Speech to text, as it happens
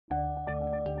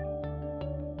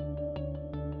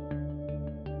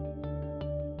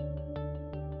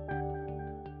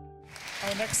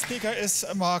Our next speaker is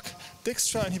Mark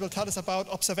Dijkstra, and he will tell us about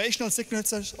observational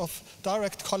signatures of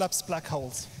direct collapse black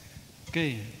holes.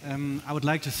 Okay, I would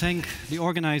like to thank the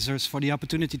organizers for the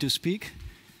opportunity to speak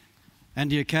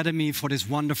and the Academy for this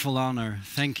wonderful honor.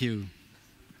 Thank you.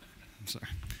 I'm sorry,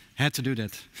 had to do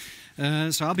that.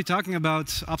 So I'll be talking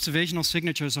about observational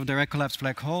signatures of direct collapse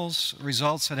black holes,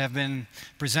 results that have been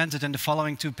presented in the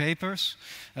following two papers.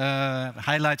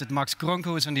 Highlighted Max Kronk,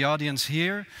 who is in the audience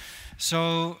here.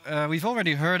 So we've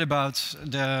already heard about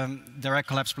the direct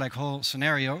collapse black hole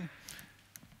scenario.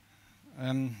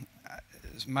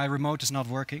 My remote is not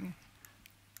working.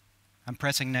 I'm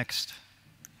pressing next.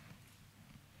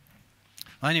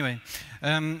 Well, anyway,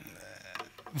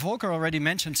 Volker already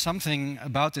mentioned something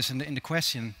about this in the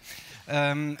question.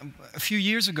 A few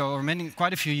years ago, or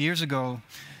quite a few years ago,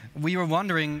 we were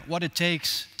wondering what it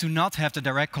takes to not have the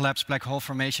direct collapse black hole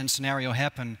formation scenario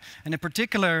happen. And in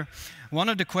particular, one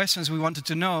of the questions we wanted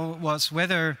to know was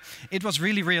whether it was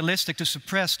really realistic to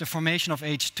suppress the formation of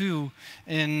H2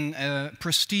 in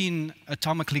pristine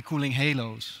atomically cooling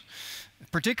halos.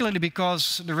 Particularly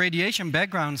because the radiation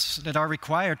backgrounds that are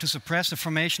required to suppress the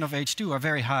formation of H2 are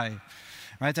very high.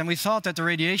 Right? And we thought that the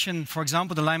radiation, for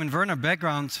example, the Lyman-Werner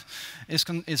background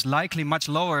is likely much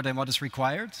lower than what is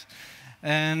required.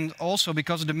 And also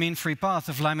because of the mean free path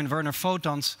of Lyman-Werner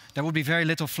photons, there would be very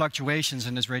little fluctuations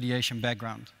in this radiation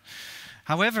background.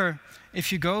 However,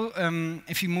 if you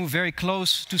move very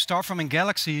close to star-forming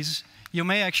galaxies, you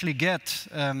may actually get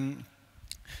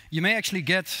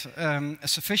a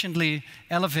sufficiently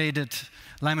elevated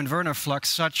Lyman-Werner flux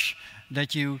such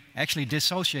that you actually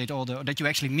dissociate that you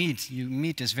actually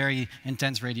meet this very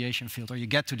intense radiation field, or you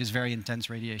get to this very intense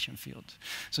radiation field.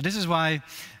 So this is why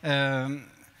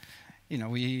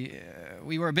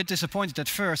we were a bit disappointed at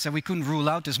first that we couldn't rule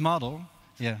out this model.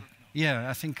 Yeah,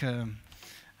 I think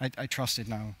I trust it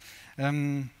now.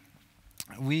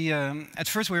 At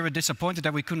first we were disappointed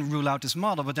that we couldn't rule out this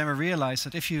model, but then we realized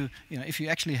that if you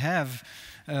actually have,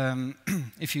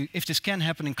 if this can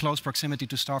happen in close proximity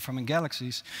to star-forming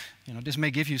galaxies, this may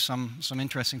give you some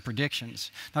interesting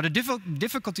predictions. Now the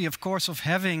difficulty, of course, of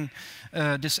having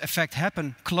this effect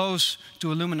happen close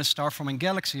to a luminous star-forming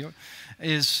galaxy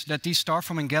is that these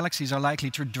star-forming galaxies are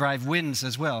likely to drive winds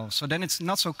as well. So then it's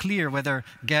not so clear whether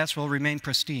gas will remain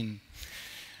pristine.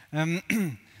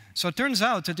 So it turns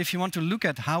out that if you want to look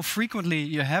at how frequently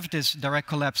you have this direct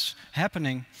collapse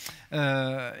happening,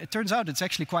 it turns out it's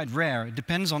actually quite rare. It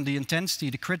depends on the intensity,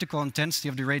 the critical intensity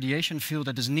of the radiation field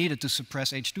that is needed to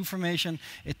suppress H2 formation.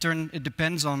 It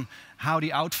depends on how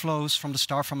the outflows from the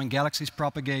star-forming galaxies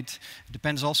propagate. It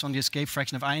depends also on the escape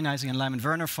fraction of ionizing and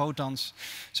Lyman-Werner photons.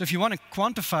 So if you want to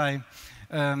quantify,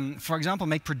 for example,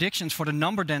 make predictions for the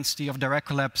number density of direct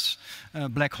collapse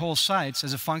black hole sites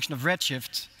as a function of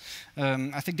redshift,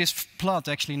 I think this plot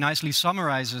actually nicely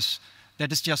summarizes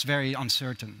that it's just very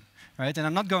uncertain. Right? And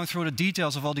I'm not going through the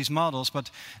details of all these models,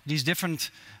 but these different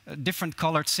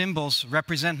colored symbols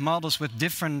represent models with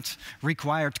different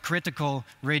required critical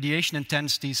radiation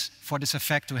intensities for this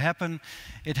effect to happen.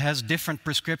 It has different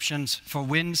prescriptions for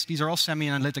winds. These are all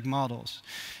semi-analytic models.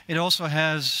 It also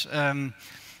has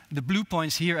the blue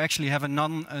points here actually have a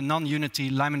non-unity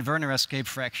Lyman-Werner escape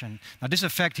fraction. Now this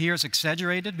effect here is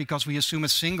exaggerated because we assume a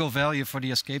single value for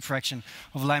the escape fraction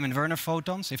of Lyman-Werner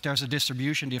photons. If there's a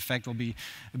distribution, the effect will be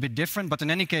a bit different. But in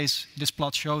any case, this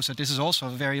plot shows that this is also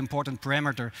a very important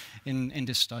parameter in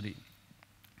this study.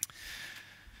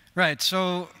 Right,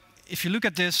 so if you look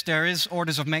at this, there is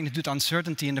orders of magnitude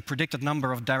uncertainty in the predicted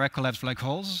number of direct collapse black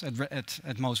holes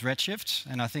at most redshifts.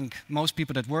 And I think most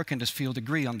people that work in this field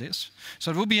agree on this.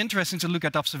 So it will be interesting to look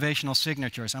at observational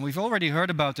signatures. And we've already heard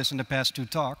about this in the past two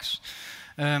talks.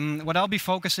 What I'll be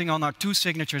focusing on are two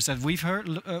signatures that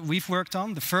we've worked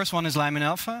on. The first one is Lyman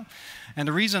alpha. And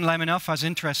the reason Lyman alpha is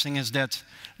interesting is that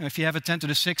if you have a 10 to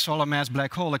the 6 solar mass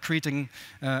black hole accreting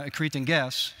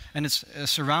gas, and it's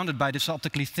surrounded by this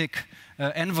optically thick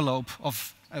envelope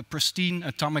of pristine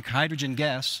atomic hydrogen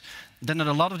gas, then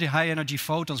a lot of the high energy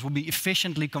photons will be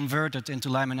efficiently converted into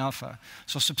Lyman alpha.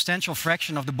 So a substantial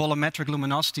fraction of the bolometric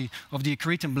luminosity of the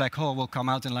accreting black hole will come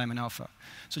out in Lyman alpha.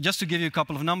 So just to give you a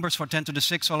couple of numbers for 10 to the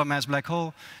 6 solar mass black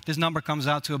hole, this number comes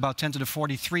out to about 10 to the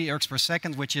 43 ergs per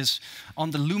second, which is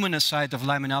on the luminous side of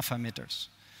Lyman alpha emitters.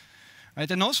 Right?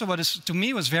 And also what is, to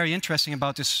me was very interesting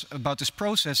about this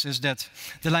process is that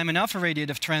the Lyman alpha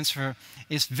radiative transfer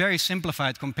is very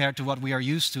simplified compared to what we are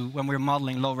used to when we're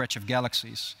modeling low redshift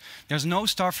galaxies. There's no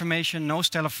star formation, no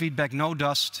stellar feedback, no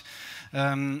dust,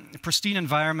 pristine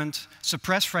environment,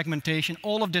 suppressed fragmentation.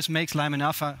 All of this makes Lyman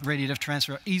alpha radiative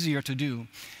transfer easier to do.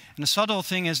 And the subtle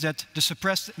thing is that the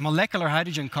suppressed molecular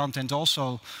hydrogen content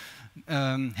also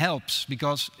helps,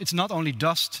 because it's not only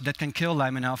dust that can kill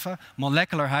Lyman alpha,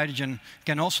 molecular hydrogen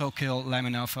can also kill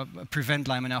Lyman alpha, prevent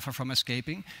Lyman alpha from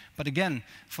escaping. But again,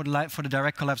 for the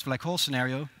direct collapse black hole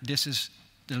scenario, the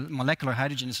molecular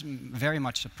hydrogen is very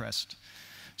much suppressed.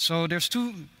 So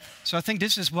so I think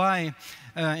this is why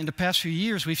in the past few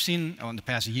years we've seen, in the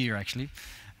past year actually,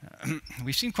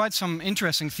 we've seen quite some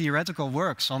interesting theoretical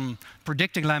works on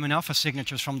predicting Lyman alpha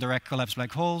signatures from direct collapse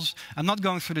black holes. I'm not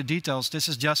going through the details. This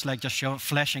is just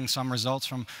flashing some results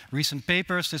from recent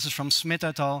papers. This is from Smith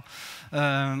et al.,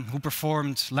 who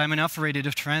performed Lyman alpha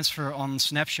radiative transfer on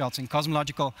snapshots in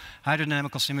cosmological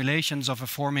hydrodynamical simulations of a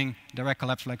forming direct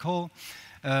collapse black hole.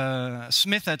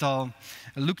 Smith et al.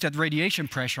 Looked at radiation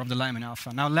pressure of the Lyman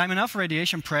alpha. Now, Lyman alpha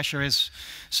radiation pressure is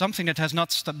something that has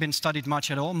not been studied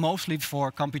much at all, mostly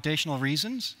for computational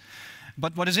reasons.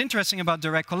 But what is interesting about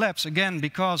direct collapse, again,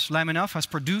 because Lyman alpha is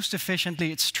produced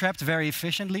efficiently, it's trapped very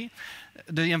efficiently,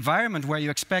 the environment where you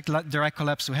expect direct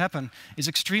collapse to happen is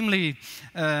extremely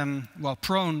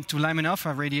prone to Lyman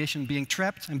alpha radiation being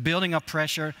trapped and building up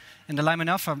pressure, and the Lyman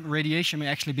alpha radiation may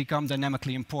actually become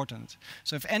dynamically important.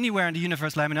 So if anywhere in the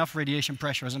universe Lyman alpha radiation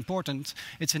pressure is important,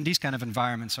 it's in these kind of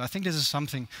environments. So I think this is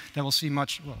something that we'll see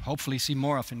hopefully see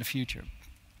more of in the future.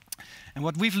 And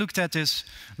what we've looked at is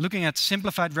looking at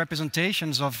simplified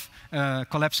representations of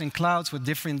collapsing clouds with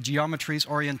different geometries,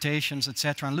 orientations,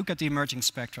 etc., and look at the emerging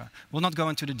spectra. We'll not go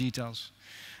into the details.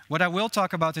 What I will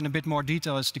talk about in a bit more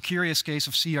detail is the curious case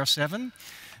of CR7.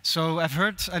 So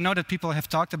I know that people have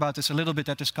talked about this a little bit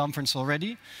at this conference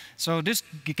already. So this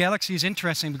galaxy is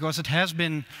interesting because it has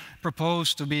been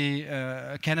proposed to be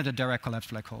a candidate direct collapse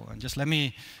black hole. And just let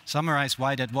me summarize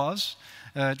why that was.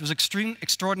 It was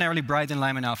extraordinarily bright in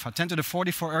Lyman alpha. 10 to the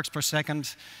 44 ergs per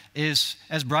second is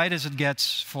as bright as it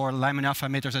gets for Lyman alpha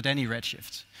emitters at any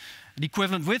redshift. The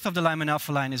equivalent width of the Lyman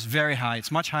alpha line is very high.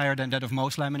 It's much higher than that of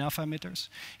most Lyman alpha emitters.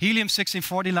 Helium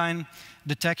 1640 line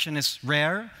detection is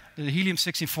rare. The helium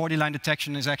 1640 line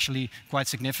detection is actually quite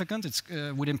significant. It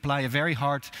would imply a very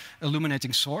hard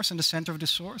illuminating source in the center of the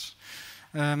source.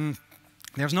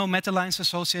 There's no metal lines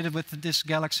associated with this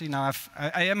galaxy. Now,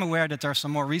 I am aware that there are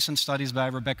some more recent studies by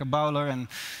Rebecca Bowler and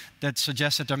that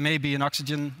suggest that there may be an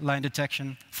oxygen line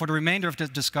detection. For the remainder of the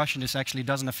discussion, this actually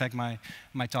doesn't affect my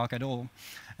talk at all.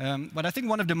 But I think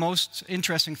one of the most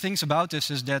interesting things about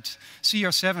this is that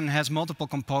CR7 has multiple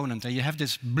components. And you have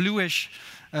this bluish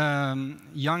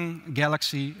young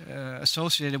galaxy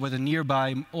associated with a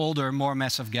nearby, older, more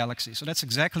massive galaxy. So that's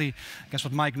exactly, I guess,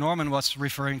 what Mike Norman was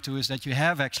referring to, is that you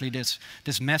have actually this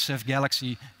massive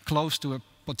galaxy close to a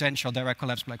potential direct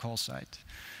collapse black hole site.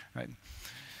 Right?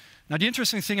 Now, the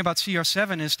interesting thing about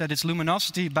CR7 is that its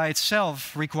luminosity by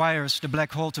itself requires the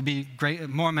black hole to be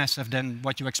more massive than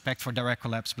what you expect for direct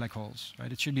collapse black holes.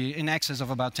 Right? It should be in excess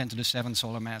of about 10 to the 7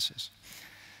 solar masses.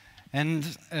 And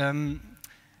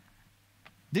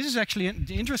this is actually,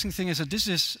 the interesting thing is that this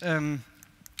is,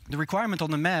 the requirement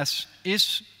on the mass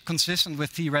is consistent with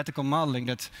theoretical modeling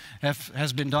that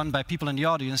has been done by people in the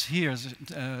audience here,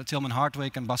 Tilman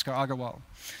Hartwig and Bhaskar Agarwal.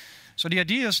 So the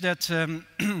idea is that,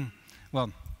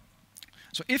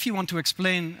 so if you want to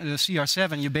explain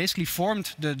CR7, you basically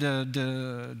formed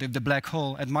the black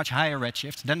hole at much higher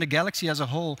redshift. Then the galaxy as a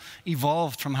whole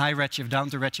evolved from high redshift down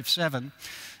to redshift 7.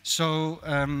 So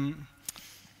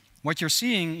what you're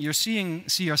seeing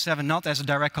CR7 not as a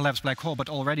direct collapse black hole, but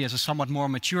already as a somewhat more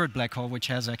matured black hole, which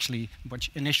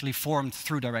initially formed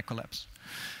through direct collapse.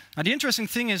 Now, the interesting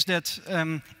thing is that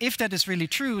if that is really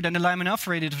true, then the Lyman alpha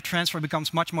radiative transfer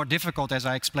becomes much more difficult, as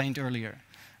I explained earlier.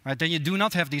 Right? Then you do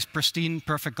not have these pristine,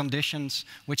 perfect conditions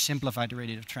which simplify the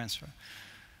radiative transfer.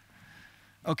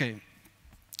 Okay,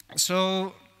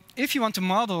 so if you want to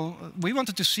model, we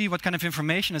wanted to see what kind of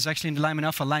information is actually in the Lyman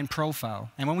alpha line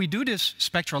profile. And when we do this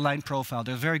spectral line profile,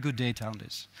 there's very good data on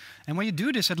this. And when you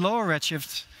do this at lower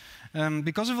redshift,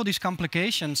 because of all these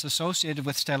complications associated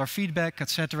with stellar feedback,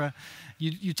 etc.,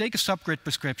 you take a subgrid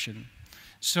prescription.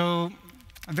 So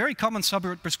a very common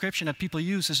subgrid prescription that people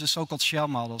use is a so-called shell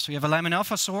model. So you have a Lyman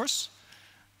alpha source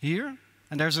here,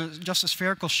 and there's just a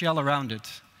spherical shell around it.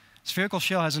 Spherical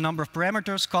shell has a number of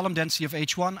parameters: column density of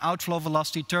H1, outflow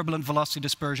velocity, turbulent velocity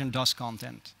dispersion, dust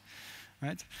content.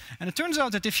 Right? And it turns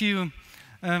out that if you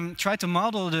try to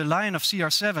model the line of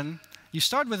CR7, you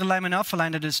start with a Lyman alpha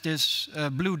line that is this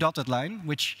blue dotted line,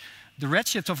 which the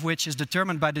redshift of which is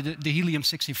determined by the helium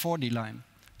 1640 line.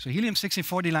 So helium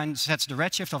 1640 line sets the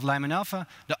redshift of Lyman alpha,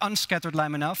 the unscattered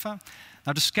Lyman alpha.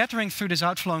 Now the scattering through this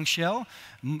outflowing shell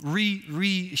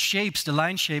reshapes the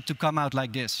line shape to come out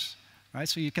like this. Right?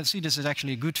 So you can see this is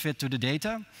actually a good fit to the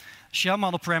data. Shell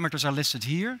model parameters are listed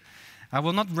here. I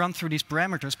will not run through these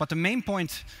parameters, but the main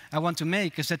point I want to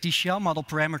make is that these shell model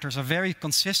parameters are very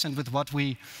consistent with what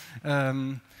we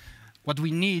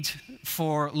need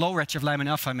for low redshift Lyman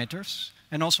alpha emitters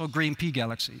and also green P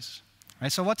galaxies.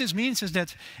 Right? So what this means is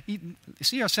that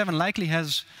CR7 likely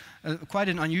has quite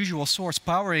an unusual source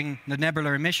powering the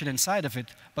nebular emission inside of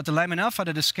it, but the Lyman alpha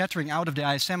that is scattering out of the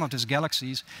ISM of these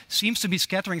galaxies seems to be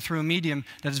scattering through a medium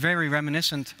that is very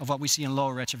reminiscent of what we see in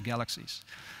lower redshift galaxies.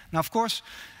 Now, of course,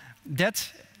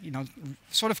 that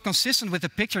sort of consistent with the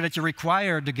picture that you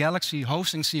require the galaxy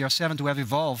hosting CR7 to have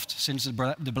evolved since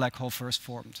the black hole first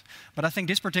formed. But I think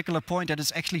this particular point, that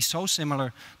is actually so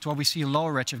similar to what we see in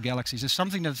lower redshift galaxies, is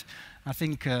something that I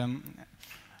think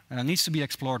needs to be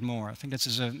explored more. I think this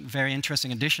is a very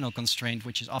interesting additional constraint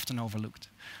which is often overlooked.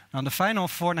 Now, in the final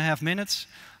 4.5 minutes,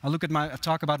 I'll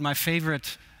talk about my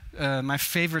favorite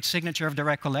signature of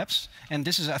direct collapse, and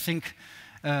this is, I think,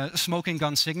 smoking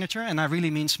gun signature, and I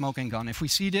really mean smoking gun. If we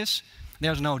see this,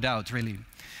 there's no doubt, really.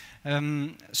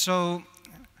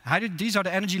 These are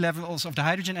the energy levels of the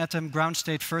hydrogen atom, ground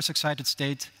state, first excited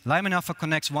state. Lyman alpha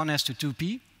connects 1s to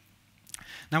 2p.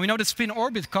 Now we know that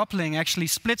spin-orbit coupling actually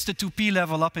splits the 2p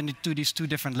level up into these two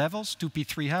different levels,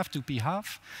 2p3 half, 2p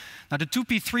half. Now the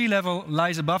 2p3 level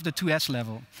lies above the 2s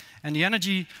level, and the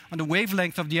energy on the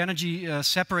wavelength of the energy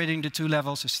separating the two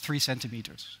levels is 3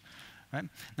 centimeters. Right?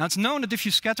 Now it's known that if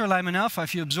you scatter Lyman alpha,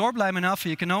 if you absorb Lyman alpha,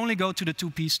 you can only go to the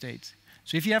 2p state.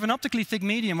 So if you have an optically thick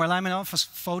medium where Lyman alpha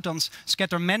photons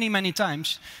scatter many, many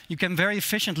times, you can very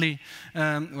efficiently,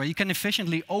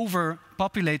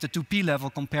 overpopulate the 2p level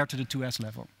compared to the 2s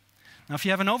level. Now if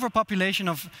you have an overpopulation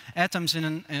of atoms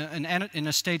in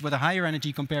a state with a higher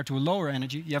energy compared to a lower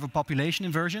energy, you have a population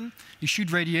inversion. You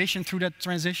shoot radiation through that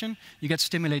transition, you get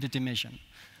stimulated emission.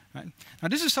 Right? Now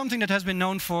this is something that has been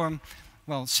known for,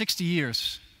 well, 60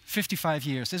 years, 55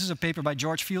 years. This is a paper by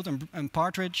George Field and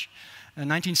Partridge in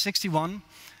 1961,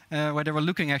 where they were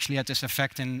looking actually at this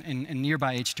effect in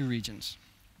nearby H2 regions.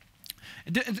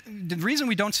 The reason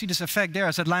we don't see this effect there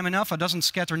is that Lyman alpha doesn't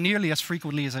scatter nearly as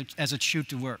frequently as it should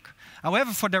to work.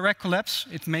 However, for direct collapse,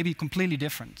 it may be completely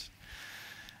different.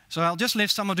 So I'll just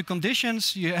list some of the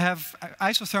conditions. You have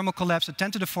isothermal collapse at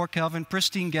 10 to the 4 Kelvin,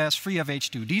 pristine gas, free of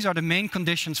H2. These are the main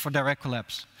conditions for direct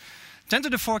collapse. 10 to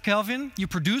the 4 Kelvin, you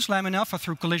produce Lyman alpha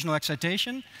through collisional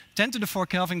excitation. 10 to the 4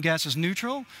 Kelvin gas is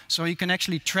neutral, so you can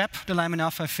actually trap the Lyman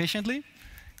alpha efficiently.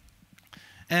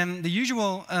 And the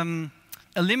usual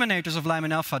eliminators of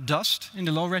Lyman alpha dust in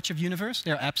the low redshift universe,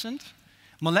 they're absent.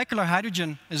 Molecular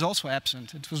hydrogen is also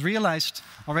absent. It was realized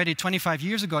already 25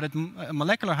 years ago that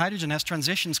molecular hydrogen has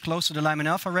transitions close to the Lyman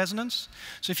alpha resonance.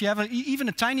 So if you have even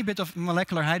a tiny bit of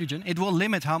molecular hydrogen, it will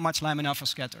limit how much Lyman alpha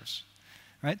scatters.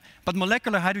 Right? But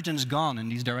molecular hydrogen is gone in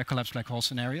these direct collapse black hole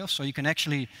scenarios, so you can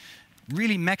actually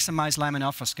really maximize Lyman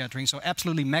alpha scattering, so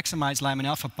absolutely maximize Lyman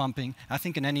alpha pumping, I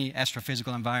think in any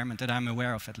astrophysical environment that I'm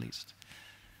aware of at least.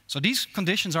 So these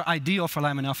conditions are ideal for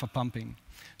Lyman alpha pumping.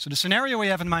 So the scenario we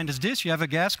have in mind is this: you have a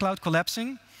gas cloud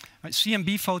collapsing, right?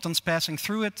 CMB photons passing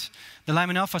through it, the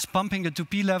Lyman alpha is pumping the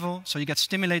 2p level, so you get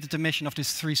stimulated emission of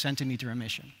this 3 centimeter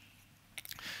emission.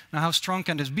 Now, how strong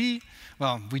can this be?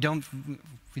 Well, we don't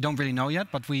really know yet,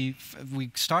 but we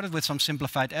started with some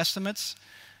simplified estimates.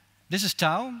 This is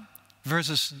tau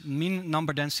versus mean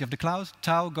number density of the cloud.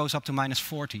 Tau goes up to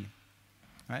 -40,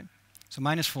 right? So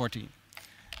 -40.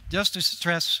 Just to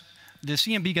stress, the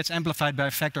CMB gets amplified by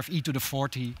a factor of e to the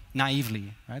 40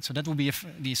 naively, right? So that will be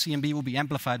the CMB will be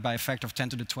amplified by a factor of 10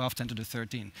 to the 12, 10 to the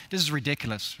 13. This is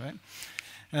ridiculous, right?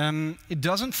 It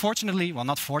doesn't, fortunately, well,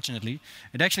 not fortunately,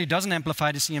 it actually doesn't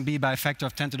amplify the CMB by a factor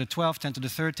of 10 to the 12, 10 to the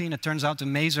 13. It turns out the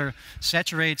maser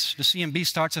saturates, the CMB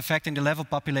starts affecting the level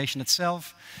population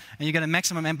itself, and you get a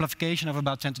maximum amplification of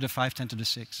about 10 to the 5, 10 to the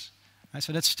 6. Right,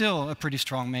 so that's still a pretty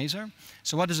strong maser.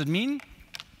 So what does it mean?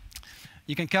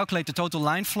 You can calculate the total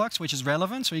line flux, which is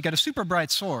relevant. So you get a super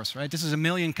bright source, right? This is a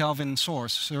 1,000,000 Kelvin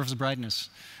source, surface brightness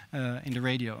in the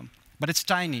radio. But it's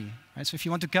tiny, right? So if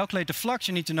you want to calculate the flux,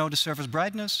 you need to know the surface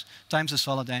brightness times the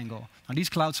solid angle. Now these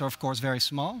clouds are, of course, very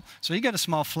small, so you get a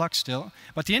small flux still.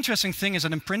 But the interesting thing is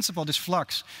that in principle, this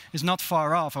flux is not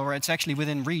far off, or it's actually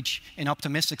within reach in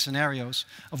optimistic scenarios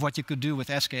of what you could do with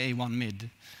SKA1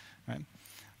 mid. Right?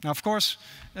 Now, of course,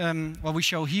 what we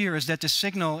show here is that the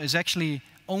signal is actually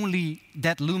only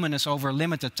that luminous over a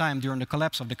limited time during the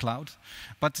collapse of the cloud.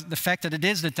 But the fact that it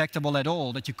is detectable at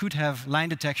all, that you could have line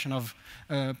detection of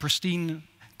pristine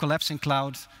collapsing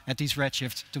cloud at these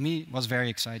redshifts, to me was very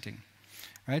exciting.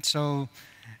 Right? So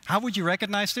how would you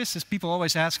recognize this? As people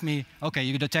always ask me, okay,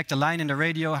 you detect a line in the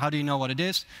radio, how do you know what it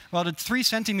is? Well, the 3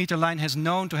 centimeter line has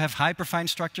known to have hyperfine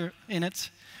structure in it,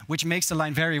 which makes the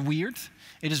line very weird.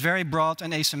 It is very broad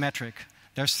and asymmetric.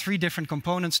 There's 3 different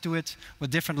components to it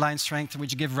with different line strength,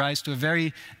 which give rise to a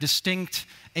very distinct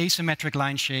asymmetric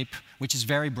line shape, which is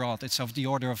very broad. It's of the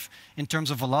order of, in terms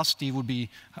of velocity, would be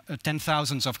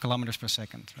 10,000s of kilometers per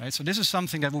second. Right? So this is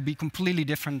something that will be completely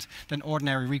different than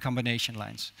ordinary recombination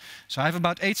lines. So I have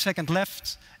about 8 seconds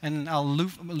left, and I'll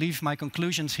leave my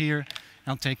conclusions here.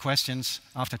 I'll take questions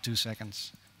after 2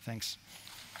 seconds. Thanks.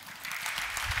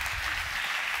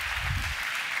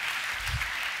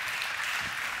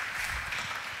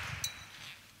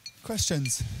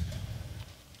 Questions?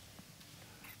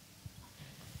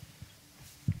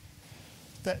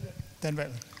 Then well.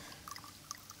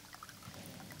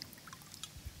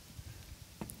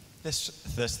 This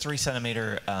 3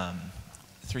 centimeter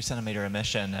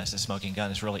emission as a smoking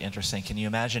gun is really interesting. Can you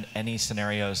imagine any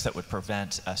scenarios that would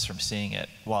prevent us from seeing it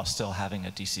while still having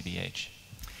a DCBH?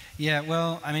 Yeah,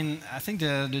 well, I mean, I think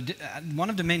one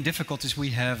of the main difficulties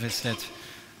we have is that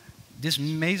this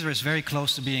maser is very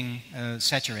close to being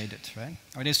saturated, right?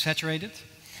 Or it is saturated.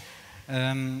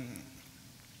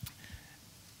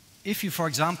 If you, for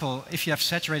example, if you have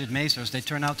saturated masers, they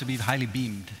turn out to be highly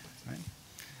beamed, right?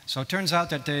 So it turns out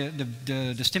that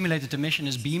the stimulated emission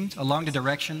is beamed along the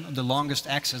direction of the longest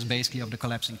axis, basically, of the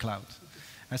collapsing cloud.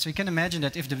 Right, so you can imagine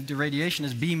that if the radiation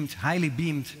is beamed, highly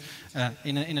beamed,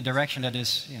 in a direction that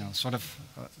is, you know, sort of,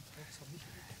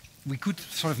 we could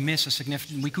sort of miss a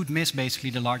significant, we could miss basically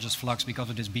the largest flux because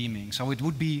of this beaming. So it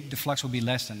would be, the flux would be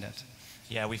less than that.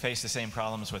 Yeah, we face the same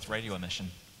problems with radio emission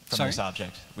from Sorry? this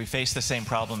object. We face the same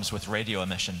problems with radio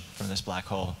emission from this black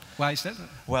hole. Why is that?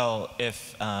 Well,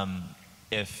 if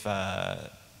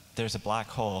there's a black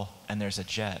hole and there's a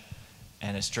jet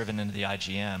and it's driven into the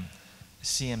IGM,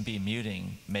 CMB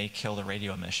muting may kill the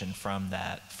radio emission from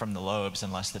the lobes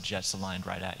unless the jet's aligned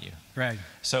right at you. Right.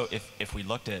 So if we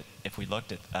looked at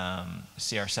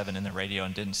CR7 in the radio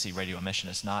and didn't see radio emission,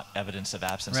 it's not evidence of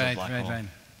absence of black hole. Right.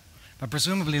 But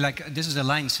presumably, like, this is a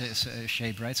line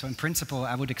shape, right? So in principle,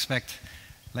 I would expect,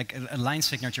 like, a line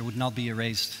signature would not be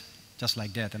erased just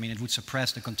like that. I mean, it would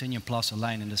suppress the continuum plus a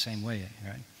line in the same way,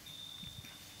 right?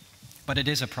 But it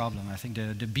is a problem, I think,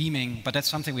 the beaming, but that's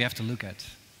something we have to look at.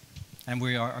 And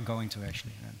we are going to,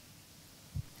 actually.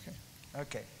 Yeah.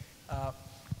 Okay.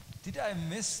 Did I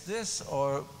miss this,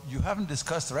 or you haven't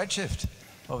discussed the redshift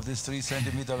of this 3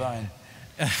 centimeter line?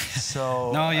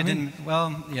 So no, you didn't.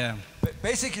 Well, yeah.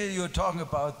 Basically, you're talking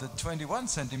about the 21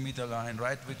 centimeter line,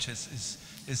 right? Which is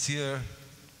here.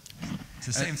 It's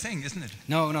the same thing, isn't it?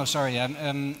 No, sorry.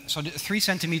 So the 3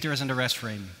 centimeters in the rest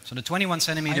frame. So the 21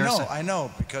 centimeters. I know,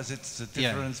 because it's the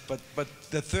difference. Yeah. But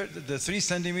the 3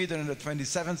 centimeter and the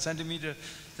 27 centimeter,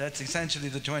 that's essentially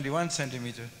the 21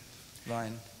 centimeter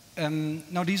line.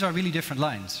 No, these are really different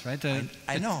lines, right?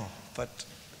 I know, but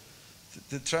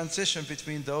the transition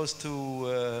between those two,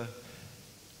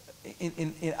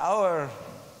 in our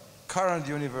current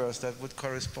universe, that would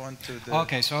correspond to the...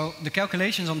 Okay, so the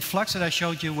calculations on flux that I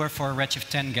showed you were for a redshift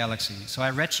 10 galaxy. So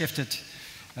I redshifted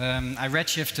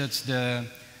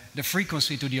the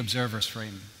frequency to the observer's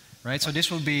frame, right? So this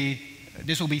will be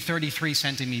 33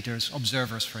 centimeters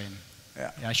observer's frame.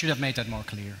 Yeah. I should have made that more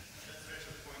clear.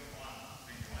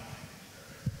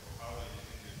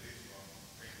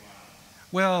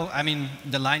 Well, I mean,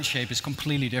 the line shape is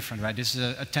completely different, right? This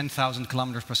is a 10,000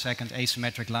 kilometers per second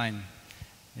asymmetric line.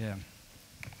 Yeah.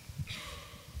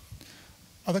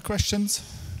 Other questions?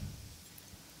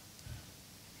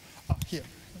 Oh, here.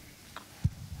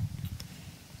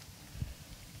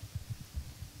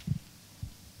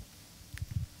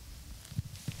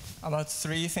 About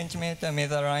 3 centimeter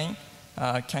maser line.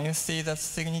 Can you see the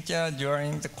signature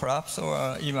during the collapse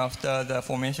or even after the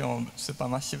formation of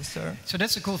supermassive star? So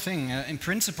that's a cool thing. In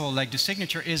principle, like, the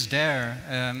signature is there.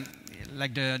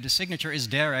 Like the signature is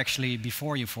there actually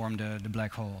before you form the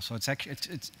black hole. So it's actually,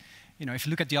 you know, if you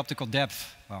look at the optical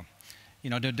depth, well, you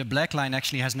know, the black line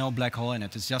actually has no black hole in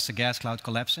it. It's just a gas cloud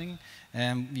collapsing.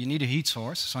 And you need a heat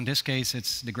source. So in this case,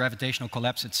 it's the gravitational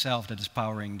collapse itself that is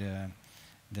powering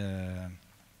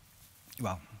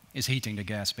is heating the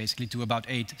gas basically to about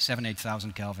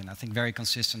 8,000 Kelvin. I think very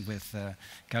consistent with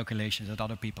calculations that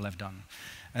other people have done.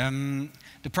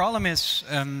 The problem is,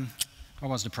 what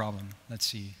was the problem? Let's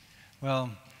see.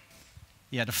 Well,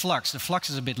 yeah, the flux. The flux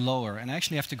is a bit lower, and I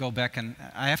actually have to go back and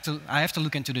I have to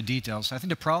look into the details. I think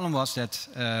the problem was that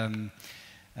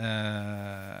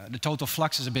the total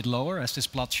flux is a bit lower, as this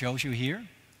plot shows you here,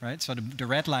 right? So the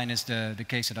red line is the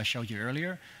case that I showed you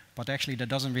earlier, but actually that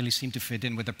doesn't really seem to fit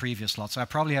in with the previous slot. So I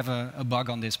probably have a bug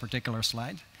on this particular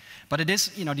slide. But it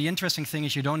is, you know, the interesting thing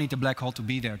is you don't need the black hole to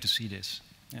be there to see this.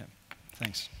 Yeah,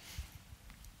 thanks.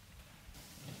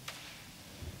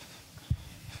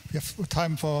 We have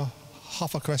time for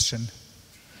half a question.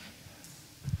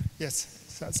 Yes,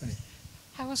 certainly.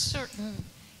 How certain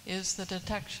is the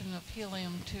detection of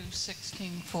helium-2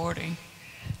 1640?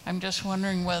 I'm just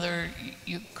wondering whether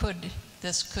the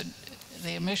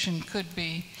emission could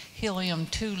be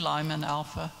helium-2 Lyman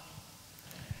alpha.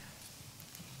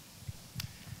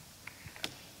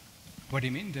 What do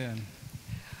you mean?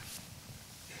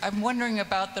 I'm wondering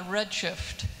about the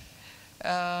redshift.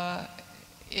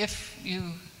 If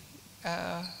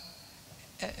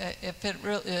it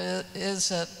really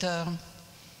is at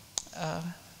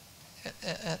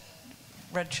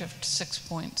redshift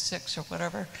 6.6 or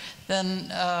whatever,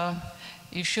 then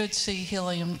you should see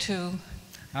helium-2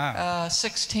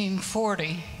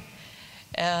 1640.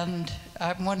 And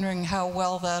I'm wondering how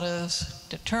well that is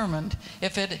determined.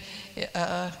 If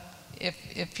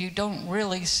you don't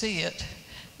really see it,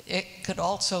 it could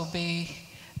also be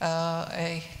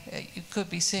you could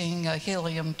be seeing a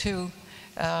helium-2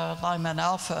 Lyman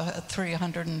alpha at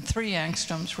 303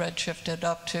 angstroms redshifted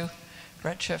up to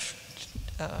redshift.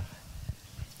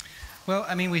 Well,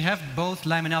 I mean, we have both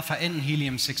Lyman alpha and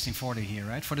helium 1640 here,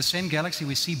 right? For the same galaxy,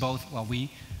 we see both. Well, they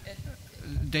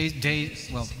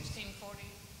 1640.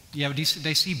 Yeah,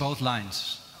 they see both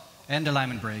lines and the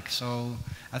Lyman break. So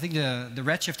I think the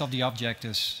redshift of the object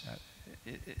is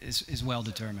well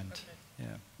determined.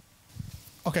 Yeah.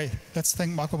 Okay, let's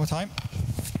thank Mark one more time.